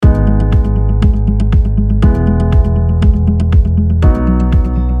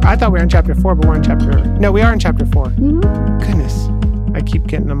thought we were in chapter 4, but we're in No, we are in chapter 4. Mm-hmm. Goodness. I keep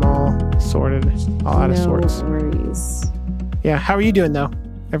getting them all sorted, all out of sorts. No worries. Yeah. How are you doing, though?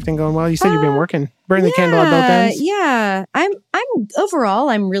 Everything going well? You said you've been working. Burning the candle at both ends? Yeah.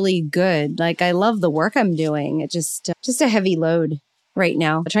 I'm really good. Like, I love the work I'm doing. It's just a heavy load right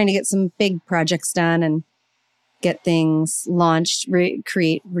now. I'm trying to get some big projects done and get things launched,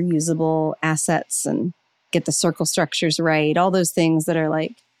 create reusable assets and get the circle structures right. All those things that are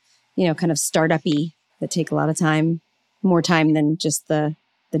like, kind of startup-y that take a lot of time, more time than just the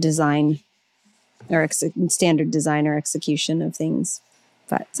design or standard design or execution of things.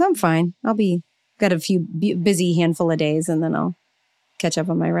 So I'm fine. Got a few busy handful of days and then I'll catch up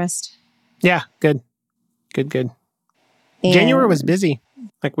on my rest. Yeah, good. And January was busy.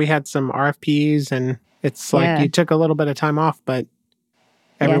 Like we had some RFPs and it's like you took a little bit of time off, but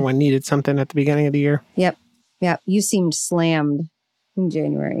everyone needed something at the beginning of the year. Yep. You seemed slammed in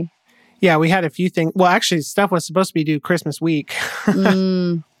January. Yeah, we had a few things. Well, actually, stuff was supposed to be due Christmas week.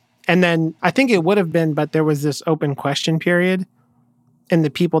 And then I think it would have been, but there was this open question period. And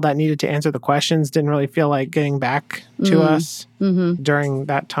the people that needed to answer the questions didn't really feel like getting back to us during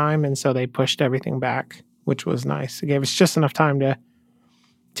that time. And so they pushed everything back, which was nice. It gave us just enough time to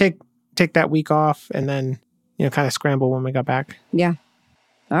take that week off and then, kind of scramble when we got back. Yeah.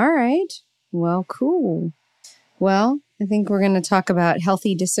 All right. Well, cool. Well, I think we're going to talk about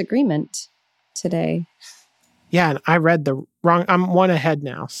healthy disagreement today. Yeah, and I read I'm one ahead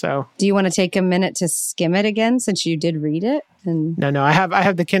now, so. Do you want to take a minute to skim it again since you did read it? No, I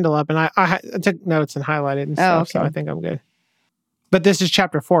have the Kindle up and I took notes and highlighted and stuff, so I think I'm good. But this is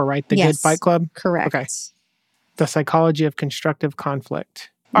chapter 4, right? The Good Fight Club? Correct. Okay. The psychology of constructive conflict.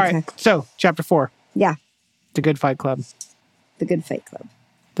 All right, so chapter 4. Yeah. The Good Fight Club. The Good Fight Club.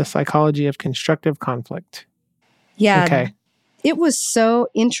 The psychology of constructive conflict. Yeah. Okay. It was so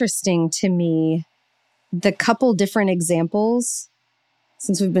interesting to me, the couple different examples,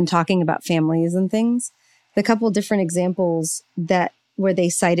 since we've been talking about families and things, the couple different examples where they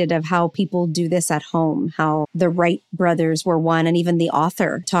cited of how people do this at home, how the Wright brothers were one, and even the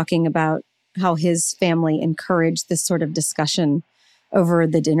author talking about how his family encouraged this sort of discussion over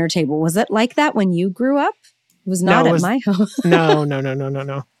the dinner table. Was it like that when you grew up? It was not at my home.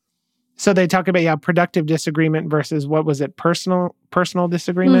 No. So they talk about, productive disagreement versus what was it? Personal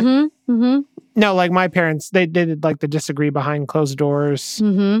disagreement? No, like my parents, they did like the disagree behind closed doors,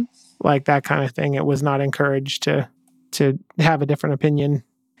 like that kind of thing. It was not encouraged to have a different opinion.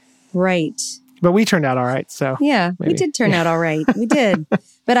 Right. But we turned out all right. So yeah, maybe. We did turn out all right. We did.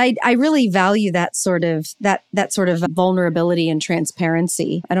 But I really value that sort of vulnerability and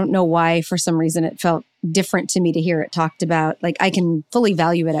transparency. I don't know why, for some reason, it felt different to me to hear it talked about. Like I can fully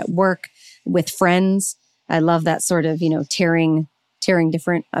value it at work with friends. I love that sort of, tearing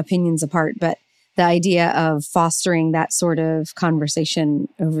different opinions apart. But the idea of fostering that sort of conversation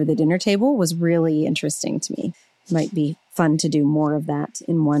over the dinner table was really interesting to me. Might be fun to do more of that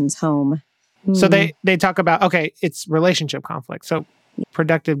in one's home. So they talk about, it's relationship conflict. So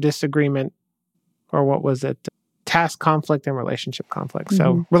productive disagreement, or what was it? Task conflict and relationship conflict.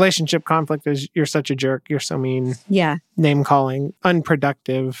 So relationship conflict is you're such a jerk, you're so mean. Yeah. Name calling,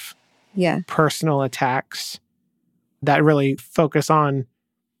 unproductive. Yeah. Personal attacks that really focus on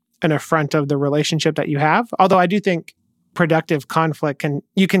an affront of the relationship that you have. Although I do think productive conflict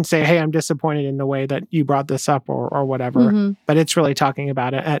you can say, hey, I'm disappointed in the way that you brought this up or whatever. But it's really talking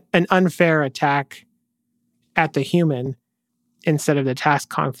about an unfair attack at the human instead of the task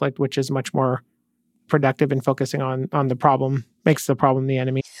conflict, which is much more productive and focusing on the problem, makes the problem the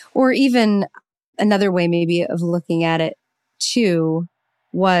enemy. Or even another way maybe of looking at it too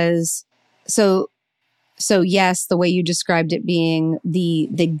was, so yes, the way you described it being the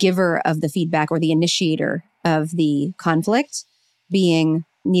giver of the feedback or the initiator of the conflict being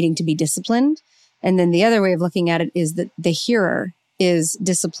needing to be disciplined. And then the other way of looking at it is that the hearer is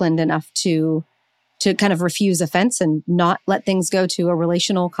disciplined enough to kind of refuse offense and not let things go to a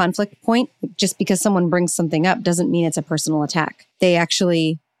relational conflict point. Just because someone brings something up doesn't mean it's a personal attack.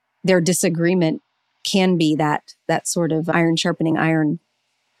 Their disagreement can be that sort of iron sharpening iron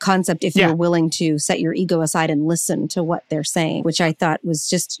concept if you're willing to set your ego aside and listen to what they're saying, which I thought was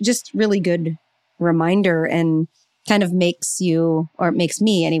just really good reminder and kind of makes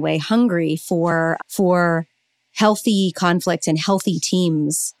me anyway, hungry for healthy conflict and healthy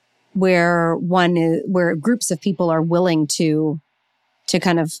teams where groups of people are willing to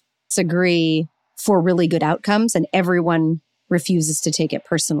kind of disagree for really good outcomes and everyone refuses to take it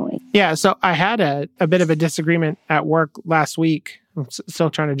personally. Yeah. So I had a bit of a disagreement at work last week. I'm still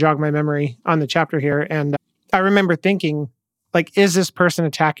trying to jog my memory on the chapter here. And I remember thinking Like, is this person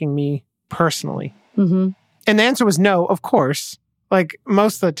attacking me personally? Mm-hmm. And the answer was no, of course. Like,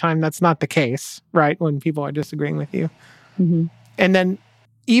 most of the time, that's not the case, right? When people are disagreeing with you. Mm-hmm. And then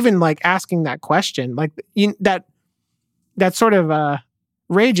even like asking that question, like that sort of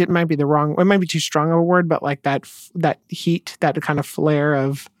rage, it might be too strong of a word, but like that heat, that kind of flare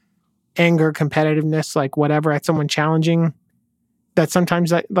of anger, competitiveness, like whatever, at someone challenging, that sometimes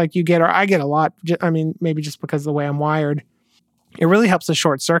that like you get, or I get a lot. I mean, maybe just because of the way I'm wired, it really helps to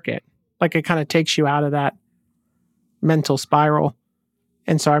short circuit. Like it kind of takes you out of that mental spiral.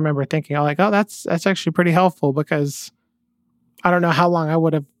 And so I remember thinking, that's actually pretty helpful, because I don't know how long I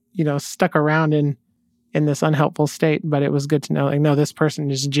would have, stuck around in this unhelpful state, but it was good to know, like, no, this person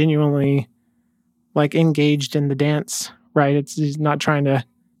is genuinely like engaged in the dance, right? He's not trying to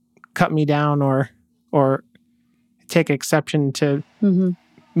cut me down or take exception to Mm-hmm.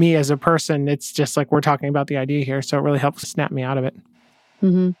 me as a person. It's just like, we're talking about the idea here. So it really helps snap me out of it.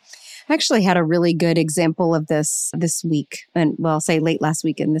 Mm-hmm. I actually had a really good example of this week, and well, I'll say late last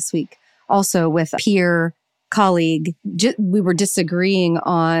week and this week, also with a peer colleague. We were disagreeing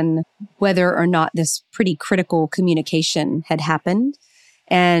on whether or not this pretty critical communication had happened.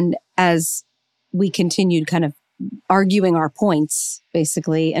 And as we continued kind of arguing our points,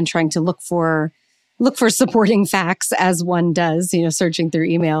 basically, and trying to look for supporting facts, as one does, searching through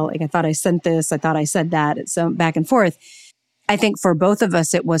email, like, I thought I sent this, I thought I said that, it's so back and forth. I think for both of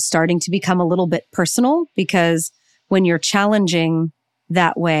us, it was starting to become a little bit personal, because when you're challenging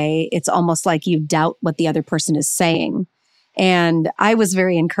that way, it's almost like you doubt what the other person is saying. And I was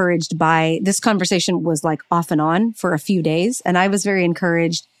very encouraged by this conversation. Was like off and on for a few days. And I was very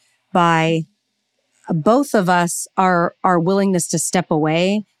encouraged by both of us, our willingness to step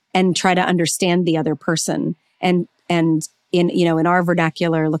away and try to understand the other person. And in our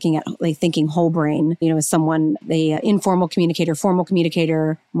vernacular, looking at like thinking whole brain, as someone, the informal communicator, formal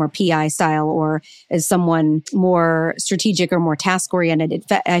communicator, more PI style, or as someone more strategic or more task oriented.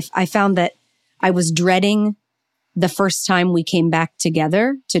 I found that I was dreading the first time we came back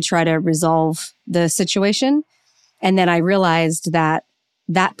together to try to resolve the situation. And then I realized that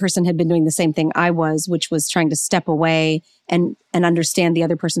person had been doing the same thing I was, which was trying to step away and understand the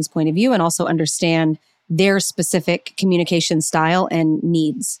other person's point of view, and also understand their specific communication style and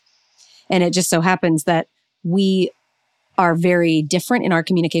needs. And it just so happens that we are very different in our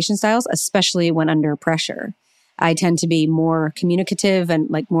communication styles, especially when under pressure. I tend to be more communicative and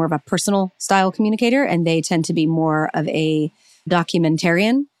like more of a personal style communicator, and they tend to be more of a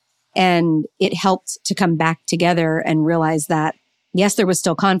documentarian. And it helped to come back together and realize that, yes, there was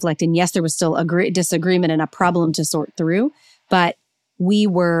still conflict, and yes, there was still disagreement and a problem to sort through, but we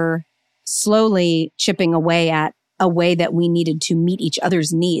were slowly chipping away at a way that we needed to meet each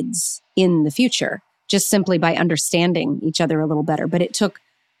other's needs in the future, just simply by understanding each other a little better. But it took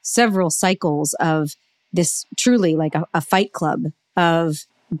several cycles of this truly like a fight club of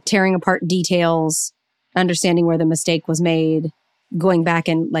tearing apart details, understanding where the mistake was made, going back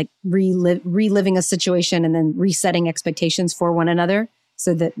and like reliving a situation, and then resetting expectations for one another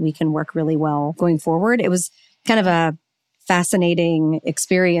so that we can work really well going forward. It was kind of a fascinating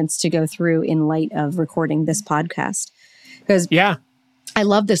experience to go through in light of recording this podcast. Because I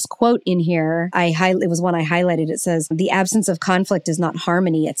love this quote in here. It was one I highlighted. It says, "The absence of conflict is not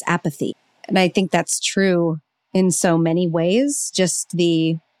harmony, it's apathy." And I think that's true in so many ways. Just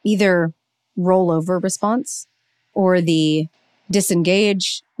the either rollover response, or the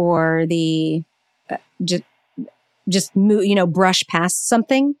disengage, or the just move, brush past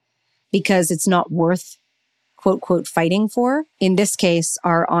something because it's not worth quote, quote, fighting for. In this case,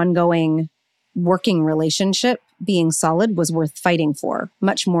 our ongoing working relationship being solid was worth fighting for,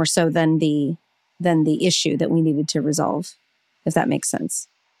 much more so than the issue that we needed to resolve, if that makes sense.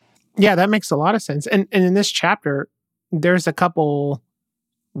 Yeah, that makes a lot of sense. And in this chapter, there's a couple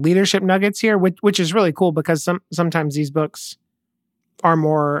leadership nuggets here, which is really cool, because sometimes these books are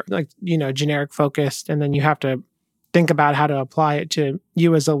more like, generic focused, and then you have to think about how to apply it to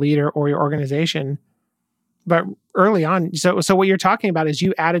you as a leader or your organization. But early on, so what you're talking about is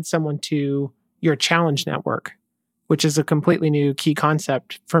you added someone to your challenge network, which is a completely new key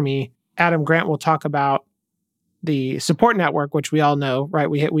concept for me. Adam Grant will talk about the support network, which we all know, right?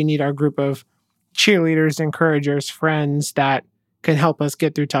 We need our group of cheerleaders, encouragers, friends that can help us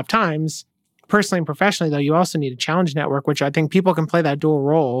get through tough times. Personally and professionally, though, you also need a challenge network, which I think people can play that dual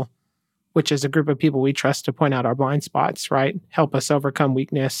role, which is a group of people we trust to point out our blind spots, right? Help us overcome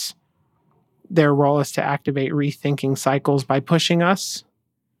weakness. Their role is to activate rethinking cycles by pushing us,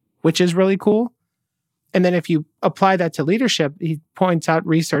 which is really cool. And then if you apply that to leadership, he points out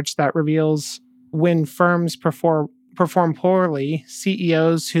research that reveals when firms perform perform poorly,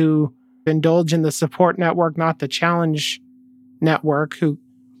 CEOs who indulge in the support network, not the challenge network, who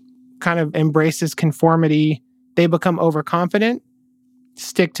kind of embraces conformity, they become overconfident,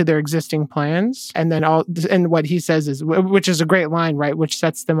 stick to their existing plans, and then and what he says is, which is a great line, right, which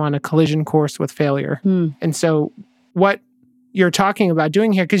sets them on a collision course with failure. And so what you're talking about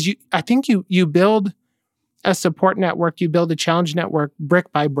doing here, because I think you build a support network, you build a challenge network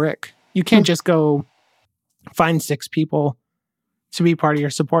brick by brick. You can't just go find 6 people to be part of your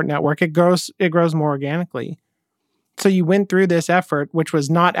support network. It grows more organically. So you went through this effort, which was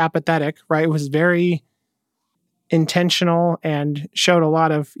not apathetic, right? It was very intentional and showed a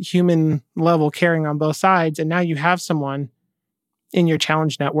lot of human level caring on both sides. And now you have someone in your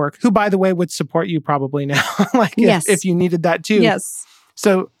challenge network who, by the way, would support you probably now, like if you needed that too. Yes.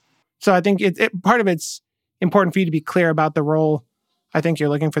 So I think part of it's important for you to be clear about the role I think you're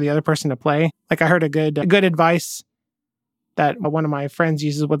looking for the other person to play. Like I heard a good advice that one of my friends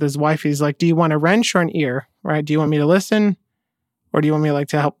uses with his wife. He's like, do you want a wrench or an ear, right? Do you want me to listen or do you want me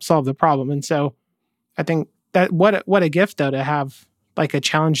to help solve the problem? And so I think that what a gift though, to have like a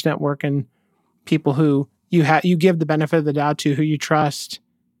challenge network and people who you give the benefit of the doubt to, who you trust,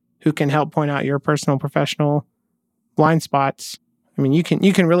 who can help point out your personal, professional blind spots. I mean, you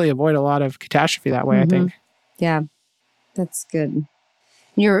can really avoid a lot of catastrophe that way, I think. Yeah, that's good.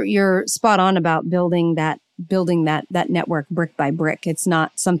 You're spot on about building that network brick by brick. It's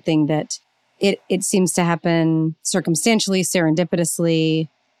not something that it seems to happen circumstantially, serendipitously,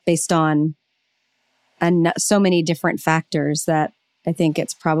 based on so many different factors that I think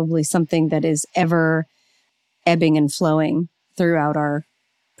it's probably something that is ever ebbing and flowing throughout our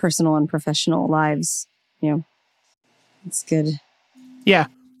personal and professional lives. It's good. Yeah,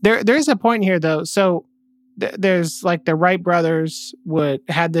 there's a point here though. So there's like the Wright brothers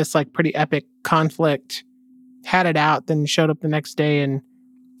had this like pretty epic conflict, had it out, then showed up the next day and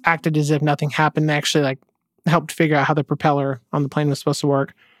acted as if nothing happened. They actually like helped figure out how the propeller on the plane was supposed to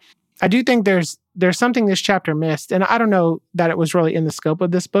work. I do think there's something this chapter missed, and I don't know that it was really in the scope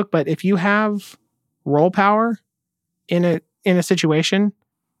of this book, but if you have role power in a situation,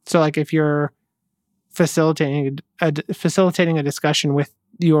 so like if you're facilitating a discussion with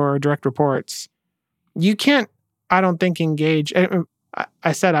your direct reports, you can't, I don't think, engage.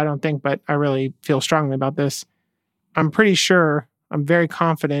 I said I don't think, but I really feel strongly about this. I'm pretty sure, I'm very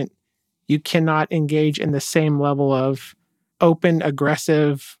confident you cannot engage in the same level of open,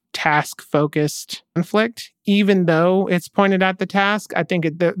 aggressive, task-focused conflict, even though it's pointed at the task. I think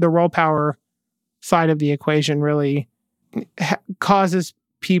the role power side of the equation really causes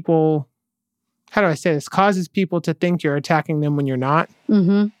people, how do I say this? Causes people to think you're attacking them when you're not.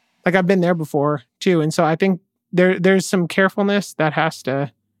 Mm-hmm. Like I've been there before too. And so I think there's some carefulness that has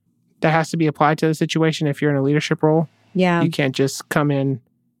to be applied to the situation if you're in a leadership role. Yeah. You can't just come in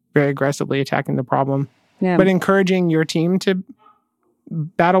very aggressively attacking the problem. Yeah. But encouraging your team to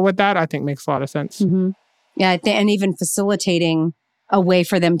battle with that, I think makes a lot of sense. Mm-hmm. Yeah, and even facilitating a way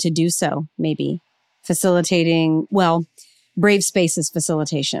for them to do so, maybe. Facilitating, brave spaces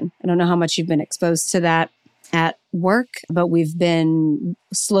facilitation. I don't know how much you've been exposed to that at work, but we've been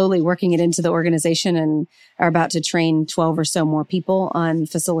slowly working it into the organization and are about to train 12 or so more people on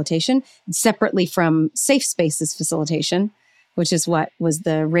facilitation, separately from safe spaces facilitation, which is what was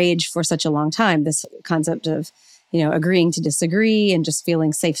the rage for such a long time. This concept of, agreeing to disagree and just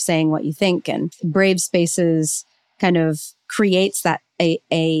feeling safe saying what you think. And brave spaces kind of creates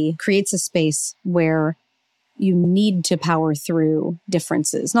creates a space where you need to power through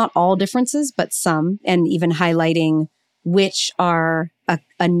differences, not all differences, but some, and even highlighting which are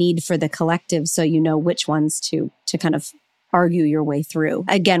a need for the collective. So you know which ones to kind of argue your way through,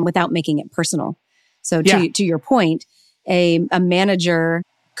 again, without making it personal. So to your point, a manager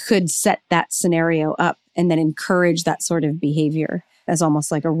could set that scenario up and then encourage that sort of behavior as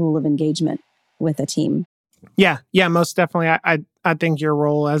almost like a rule of engagement with a team. Yeah, most definitely. I think your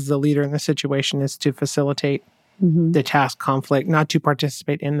role as the leader in the situation is to facilitate the task conflict, not to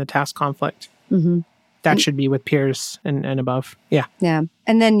participate in the task conflict. Mm-hmm. That should be with peers and above. Yeah. Yeah.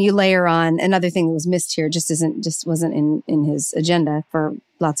 And then you layer on another thing that was missed here, just wasn't in his agenda for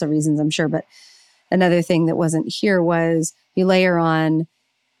lots of reasons, I'm sure. But another thing that wasn't here was you layer on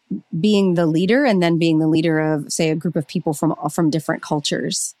being the leader and then being the leader of, say, a group of people from different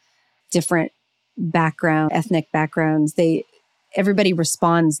cultures, different background, ethnic backgrounds. Everybody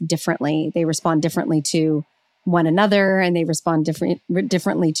responds differently. They respond differently to one another, and they respond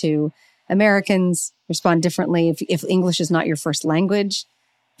differently to Americans, respond differently. If English is not your first language,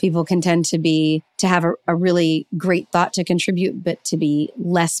 people can tend to have a really great thought to contribute, but to be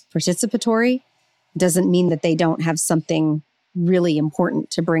less participatory doesn't mean that they don't have something really important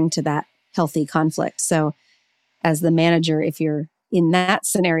to bring to that healthy conflict. So as the manager, if you're in that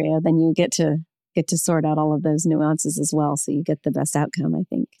scenario, then you get to sort out all of those nuances as well. So you get the best outcome, I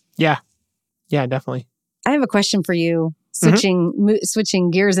think. Yeah. Yeah, definitely. I have a question for you,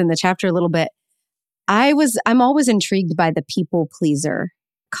 switching gears in the chapter a little bit. I'm always intrigued by the people pleaser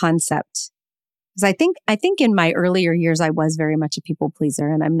concept. Because I think in my earlier years, I was very much a people pleaser,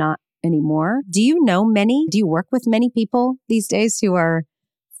 and I'm not anymore. Do you work with many people these days who are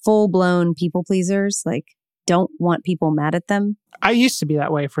full-blown people pleasers, like don't want people mad at them? I used to be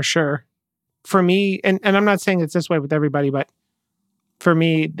that way for sure. For me, and I'm not saying it's this way with everybody, but for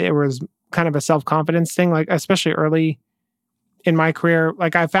me, there was kind of a self-confidence thing, like especially early in my career.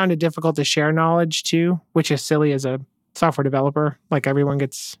 Like I found it difficult to share knowledge too, which is silly as a software developer. Like everyone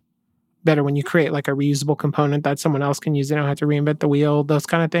gets better when you create like a reusable component that someone else can use. They don't have to reinvent the wheel, those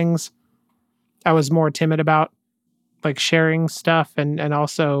kind of things. I was more timid about like sharing stuff and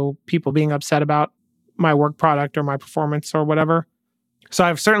also people being upset about my work product or my performance or whatever. So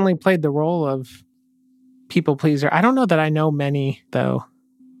I've certainly played the role of people pleaser. I don't know that I know many though.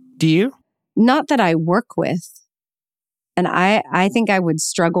 Do you? Not that I work with. And I think I would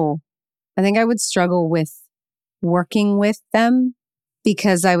struggle. I think I would struggle with working with them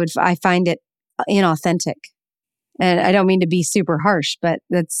because I find it inauthentic. And I don't mean to be super harsh, but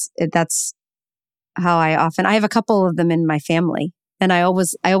that's how I have a couple of them in my family, and I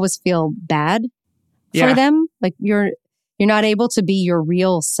always feel bad for them. Like you're not able to be your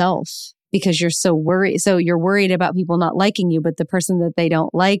real self because you're so worried. So you're worried about people not liking you, but the person that they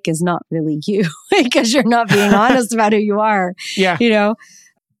don't like is not really you because you're not being honest about who you are. Yeah. You know,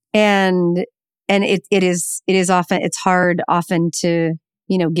 and it is often, it's hard often to,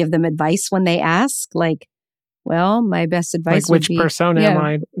 give them advice when they ask, like, well, my best advice would be... Like, which persona am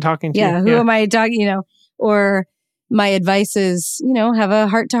I talking to? Yeah, who am I talking, or my advice is, have a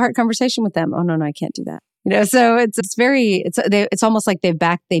heart-to-heart conversation with them. Oh, no, I can't do that. So it's almost like they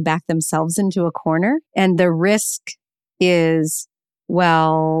back themselves into a corner. And the risk is,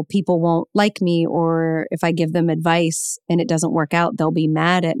 well, people won't like me, or if I give them advice and it doesn't work out, they'll be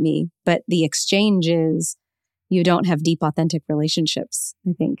mad at me. But the exchange is you don't have deep, authentic relationships,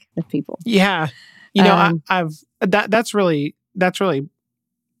 I think, with people. Yeah. That's really,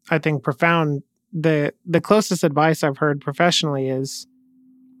 I think, profound. The closest advice I've heard professionally is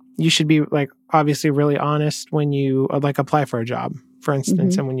you should be like obviously really honest when you like apply for a job, for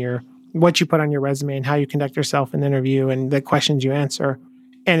instance, and when what you put on your resume and how you conduct yourself in the interview and the questions you answer.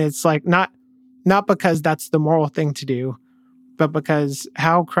 And it's like not because that's the moral thing to do, but because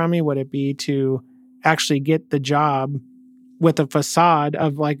how crummy would it be to actually get the job with a facade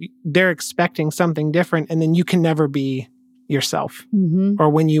of like they're expecting something different and then you can never be yourself. Or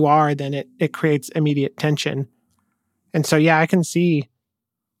when you are, then it creates immediate tension. And so, yeah, I can see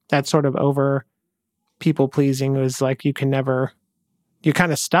that sort of over people pleasing was like you're kind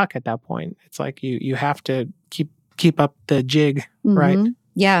of stuck at that point. It's like you have to keep up the jig, right?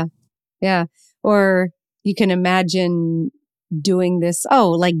 Yeah. Yeah. Or you can imagine doing this,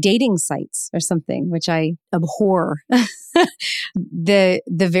 like dating sites or something, which I abhor. The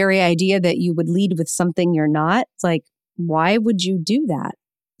very idea that you would lead with something you're not, it's like, why would you do that?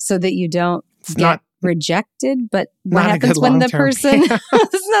 So that you don't get rejected? But what happens when the person,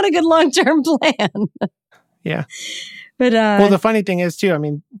 it's not a good long-term plan. Yeah. But well, the funny thing is too, I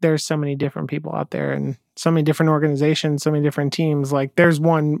mean, there's so many different people out there and so many different organizations, so many different teams. Like there's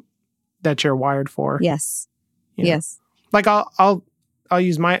one that you're wired for. Yes. You know? Yes. Like I'll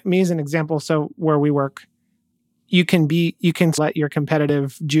use me as an example. So where we work, you can let your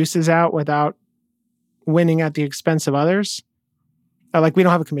competitive juices out without winning at the expense of others. Like we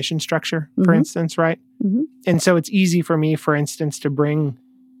don't have a commission structure, for instance, right? And so it's easy for me, for instance, to bring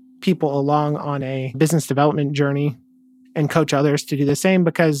people along on a business development journey and coach others to do the same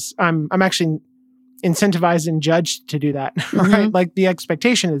because I'm actually incentivized and judged to do that, right? Like the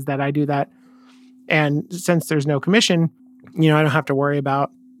expectation is that I do that. And since there's no commission, I don't have to worry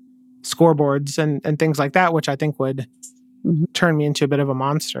about scoreboards and things like that, which I think would turn me into a bit of a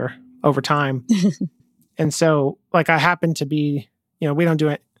monster over time. And so like I happen to be, we don't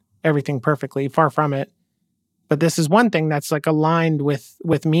do everything perfectly, far from it. But this is one thing that's like aligned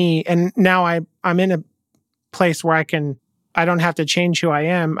with me. And now I'm in a place where I don't have to change who I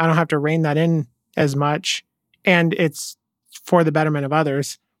am. I don't have to rein that in as much. And it's for the betterment of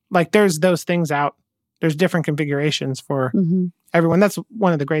others. Like there's those things out. There's different configurations for everyone. That's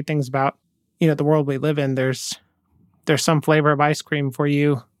one of the great things about, the world we live in. There's some flavor of ice cream for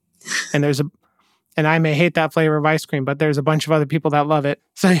you. And and I may hate that flavor of ice cream, but there's a bunch of other people that love it.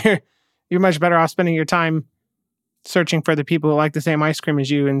 So You're much better off spending your time searching for the people who like the same ice cream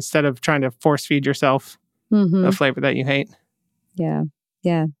as you instead of trying to force feed yourself a flavor that you hate. Yeah.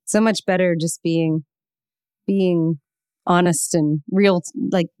 Yeah. So much better just being honest and real,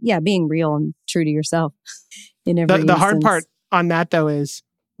 being real and true to yourself in every The hard instance. part on that, though, is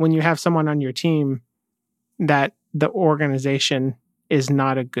when you have someone on your team that the organization is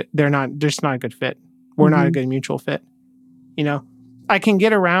not a good, they're just not a good fit. We're not a good mutual fit. You know, I can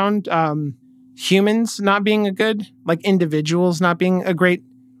get around humans not being individuals not being a great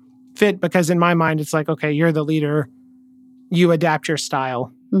fit, because in my mind, it's like, okay, you're the leader. You adapt your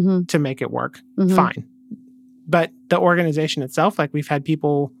style to make it work. Fine. But the organization itself, like we've had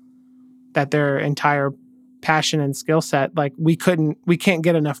people that their entire passion and skill set, like we can't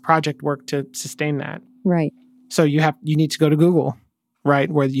get enough project work to sustain that. Right. So you need to go to Google, right?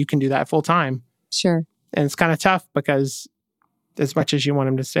 Where you can do that full time. Sure. And it's kind of tough because as much as you want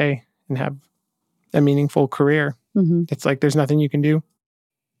them to stay and have a meaningful career, it's like there's nothing you can do.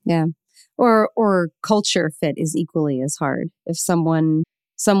 Yeah. Or culture fit is equally as hard. If someone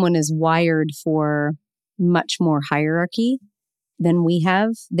is wired for much more hierarchy than we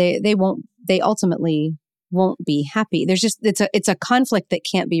have, they ultimately won't be happy. It's a conflict that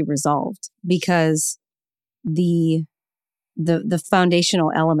can't be resolved because the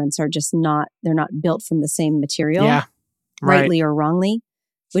foundational elements are just they're not built from the same material, rightly or wrongly,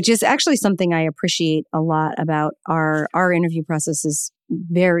 which is actually something I appreciate a lot about our interview process. Is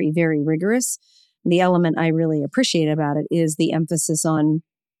very, very rigorous. The element I really appreciate about it is the emphasis on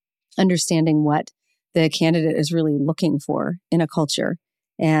understanding what the candidate is really looking for in a culture,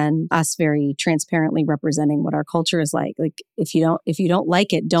 and us very transparently representing what our culture is like. Like if you don't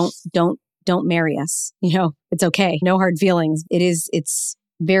like it, don't marry us. It's okay. No hard feelings. It's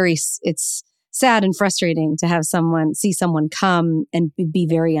sad and frustrating to have see someone come and be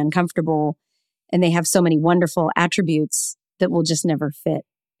very uncomfortable, and they have so many wonderful attributes that will just never fit,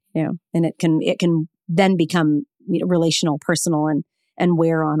 and it can then become relational, personal, and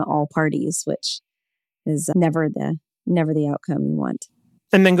wear on all parties, which is never the outcome you want.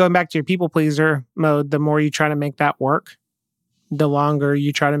 And then going back to your people pleaser mode, the more you try to make that work, the longer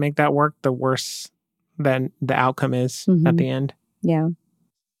you try to make that work, the worse then the outcome is at the end. Yeah.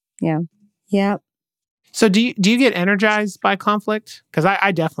 Yeah. Yeah. So do you get energized by conflict? Because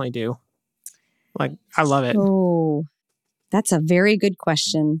I definitely do. Like, I love it. Oh, that's a very good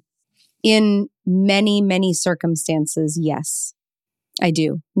question. In many, many circumstances, yes, I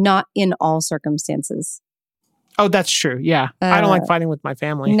do. Not in all circumstances. Oh, that's true. Yeah. I don't like fighting with my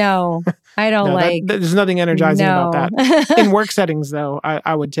family. No, I don't there's nothing energizing about that. In work settings, though,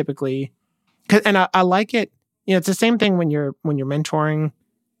 I would typically, and I like it. It's the same thing when you're mentoring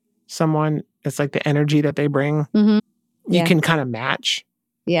someone. It's like the energy that they bring, you can kind of match.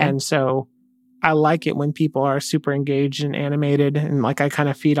 Yeah. And so I like it when people are super engaged and animated, and like I kind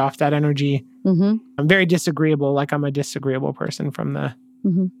of feed off that energy. I'm very disagreeable. Like I'm a disagreeable person from the,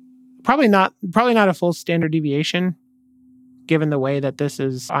 probably not a full standard deviation given the way that this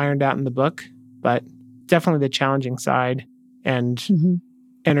is ironed out in the book, but definitely the challenging side and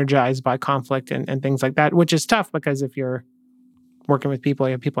energized by conflict and things like that, which is tough because if you're working with people,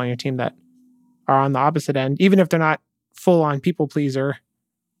 you have people on your team that are on the opposite end, even if they're not full on people pleaser,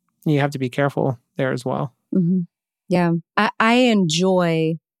 you have to be careful there as well. Yeah. I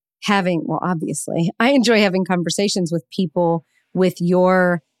enjoy having conversations with people with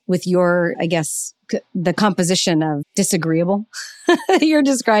your, I guess, the composition of disagreeable you're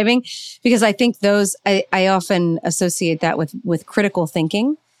describing, because I think I often associate that with critical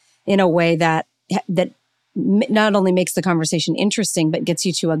thinking in a way that not only makes the conversation interesting, but gets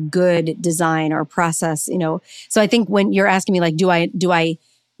you to a good design or process, So I think when you're asking me, like, do I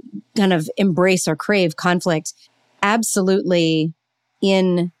kind of embrace or crave conflict? Absolutely.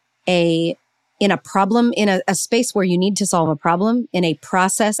 In a problem, in a space where you need to solve a problem, in a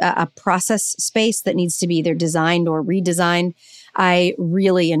process space that needs to be either designed or redesigned, I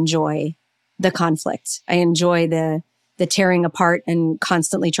really enjoy the conflict. I enjoy the tearing apart and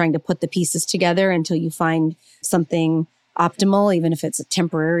constantly trying to put the pieces together until you find something optimal, even if it's a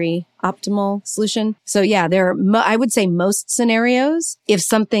temporary optimal solution. So yeah, I would say most scenarios, if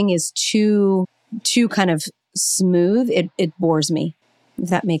something is too kind of smooth, it bores me, if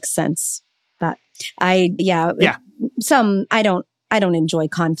that makes sense. But I don't enjoy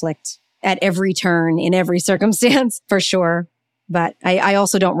conflict at every turn in every circumstance for sure. But I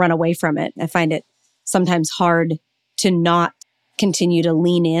also don't run away from it. I find it sometimes hard to not continue to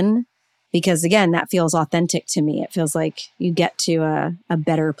lean in, because again, that feels authentic to me. It feels like you get to a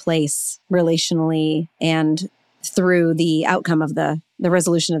better place relationally and through the outcome of the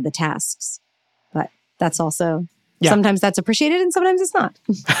resolution of the tasks. But that's also, sometimes that's appreciated and sometimes it's not.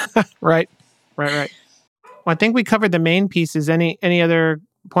 Right. Well, I think we covered the main pieces. Any other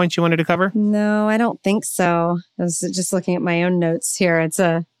points you wanted to cover? No, I don't think so. I was just looking at my own notes here. It's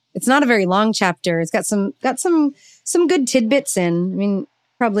not a very long chapter. It's got some good tidbits in. I mean,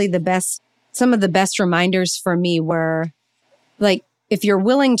 probably some of the best reminders for me were like, if you're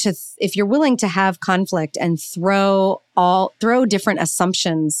willing to have conflict and throw different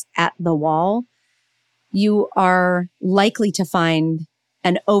assumptions at the wall, you are likely to find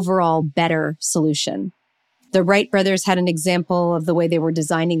an overall better solution. The Wright brothers had an example of the way they were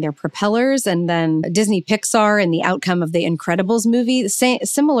designing their propellers, and then Disney Pixar and the outcome of the Incredibles movie,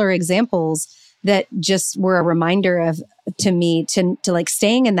 similar examples that just were a reminder to me to like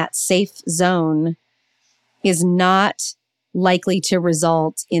staying in that safe zone is not likely to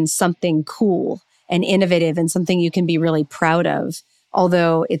result in something cool and innovative and something you can be really proud of,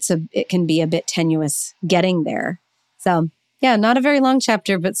 although it can be a bit tenuous getting there. So yeah, not a very long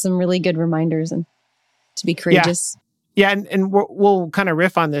chapter, but some really good reminders and to be courageous. Yeah, and we'll kind of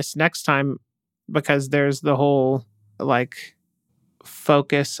riff on this next time because there's the whole like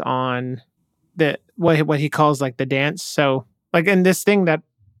focus on what he calls like the dance. So like in this thing that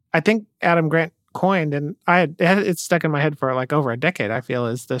I think Adam Grant coined, and it's stuck in my head for like over a decade, I feel,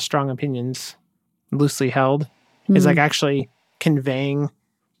 is the strong opinions loosely held. Is like actually conveying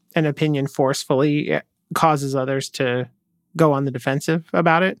an opinion forcefully causes others to go on the defensive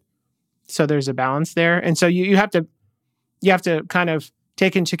about it. So there's a balance there. And so you have to kind of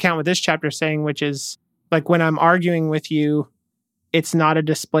take into account what this chapter is saying, which is like when I'm arguing with you, it's not a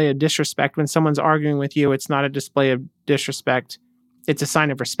display of disrespect. When someone's arguing with you, it's not a display of disrespect. It's a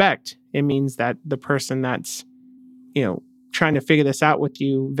sign of respect. It means that the person that's, trying to figure this out with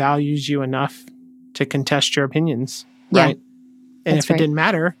you values you enough to contest your opinions, right? And if it didn't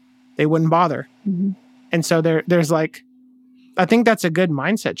matter, they wouldn't bother. Mm-hmm. And so there's like, I think that's a good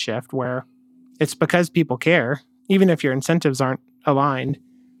mindset shift where it's because people care, even if your incentives aren't aligned.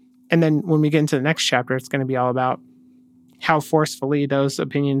 And then when we get into the next chapter, it's going to be all about how forcefully those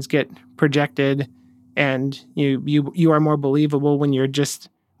opinions get projected, and you are more believable when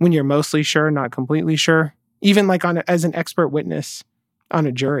you're mostly sure, not completely sure. Even like as an expert witness on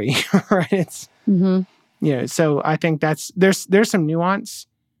a jury, right? It's so I think there's some nuance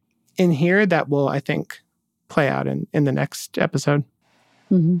in here that will, I think, play out in the next episode.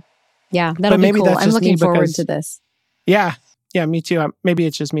 Mm-hmm. Yeah, that'll be cool. I'm looking forward to this. Yeah, me too. Maybe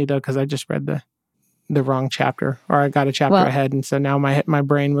it's just me though, because I just read the wrong chapter, or I got a chapter ahead, and so now my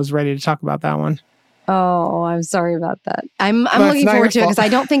brain was ready to talk about that one. Oh, I'm sorry about that. I'm looking forward to it because I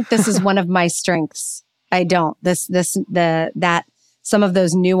don't think this is one of my strengths. I don't. That some of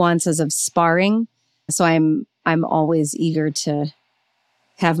those nuances of sparring. So I'm always eager to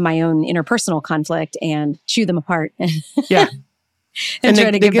have my own interpersonal conflict and chew them apart. Yeah. and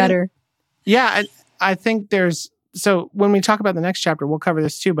try to get better. Yeah. I think so when we talk about the next chapter, we'll cover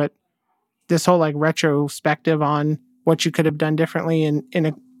this too, but this whole like retrospective on what you could have done differently in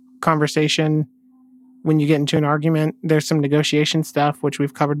a conversation when you get into an argument. There's some negotiation stuff, which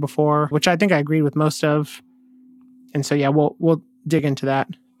we've covered before, which I think I agreed with most of. And so, yeah, we'll dig into that,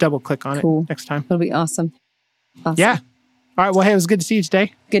 double click on it next time. That'll be awesome. Yeah. All right. Well, hey, it was good to see you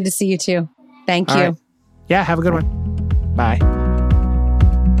today. Good to see you too. Thank you. Right. Yeah. Have a good one. Bye.